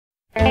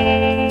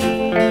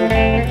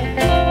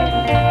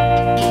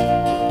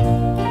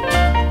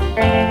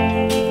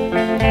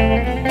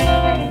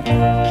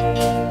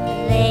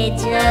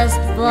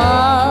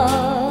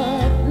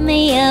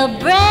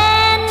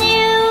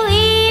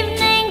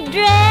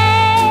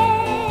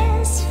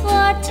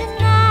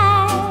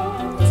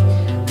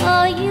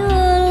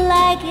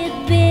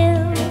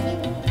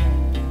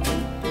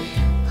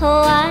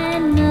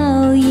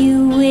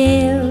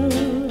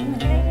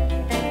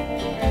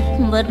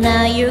But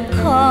now you're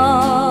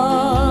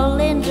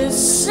calling to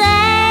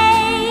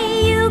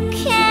say you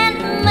can't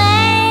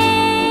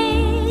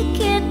make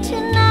it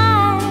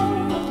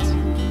tonight.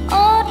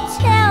 Oh,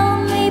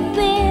 tell me,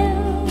 Bill,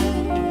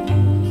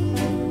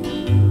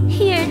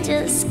 you're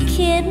just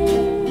kidding.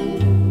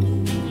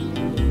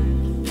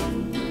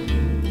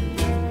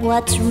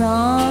 What's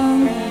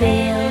wrong,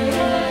 Bill?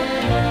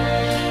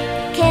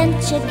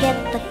 Can't you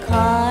get the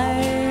car,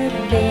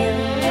 Bill?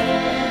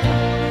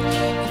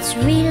 It's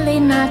really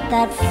not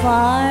that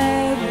far,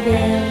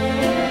 Bill.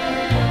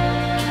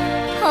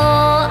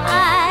 Oh,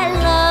 I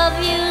love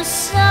you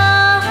so.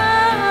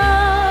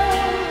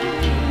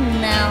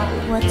 Now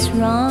what's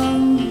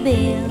wrong,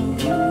 Bill?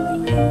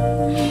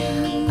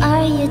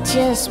 Are you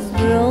just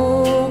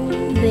broke,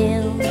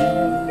 Bill?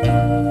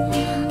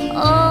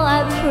 Oh,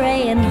 I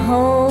pray and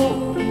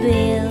hope,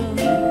 Bill,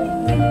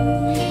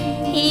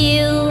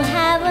 you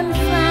haven't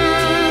found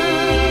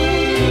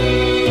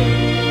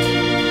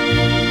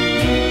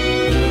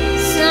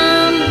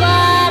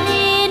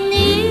somebody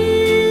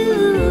new.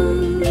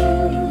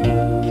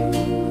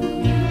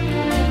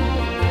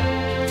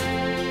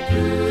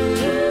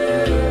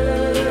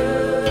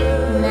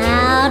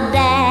 Now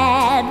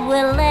Dad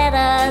will let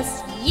us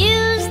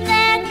use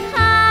that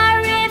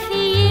car if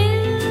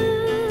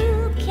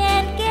you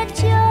can't get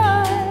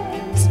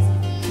yours.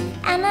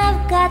 And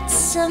I've got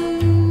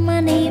some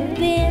money,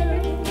 Bill,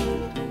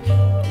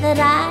 that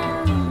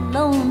I'll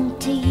loan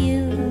to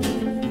you.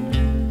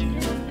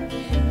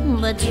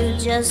 But you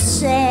just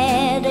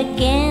said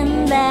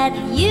again that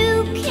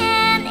you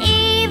can't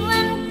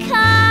even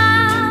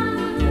come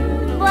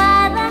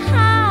by the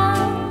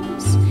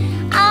house.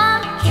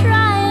 I'm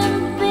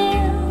trying,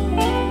 Bill,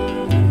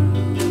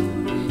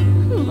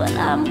 but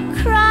I'm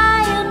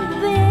crying,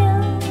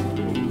 Bill.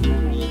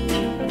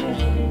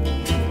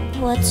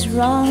 What's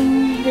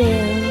wrong,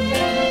 Bill?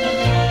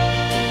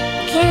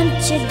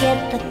 Can't you get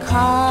the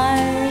car,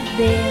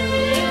 Bill?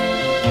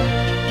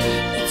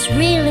 It's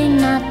really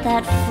not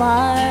that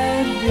far,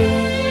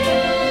 Bill.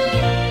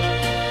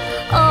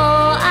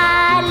 Oh,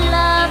 I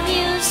love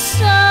you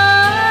so.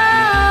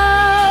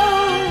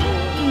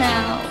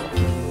 Now,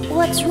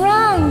 what's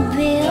wrong,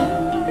 Bill?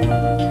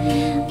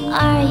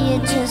 Are you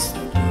just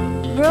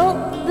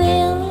broke,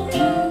 Bill?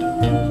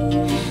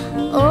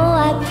 Oh,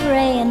 I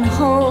pray and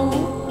hope,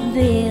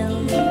 Bill,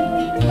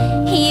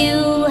 you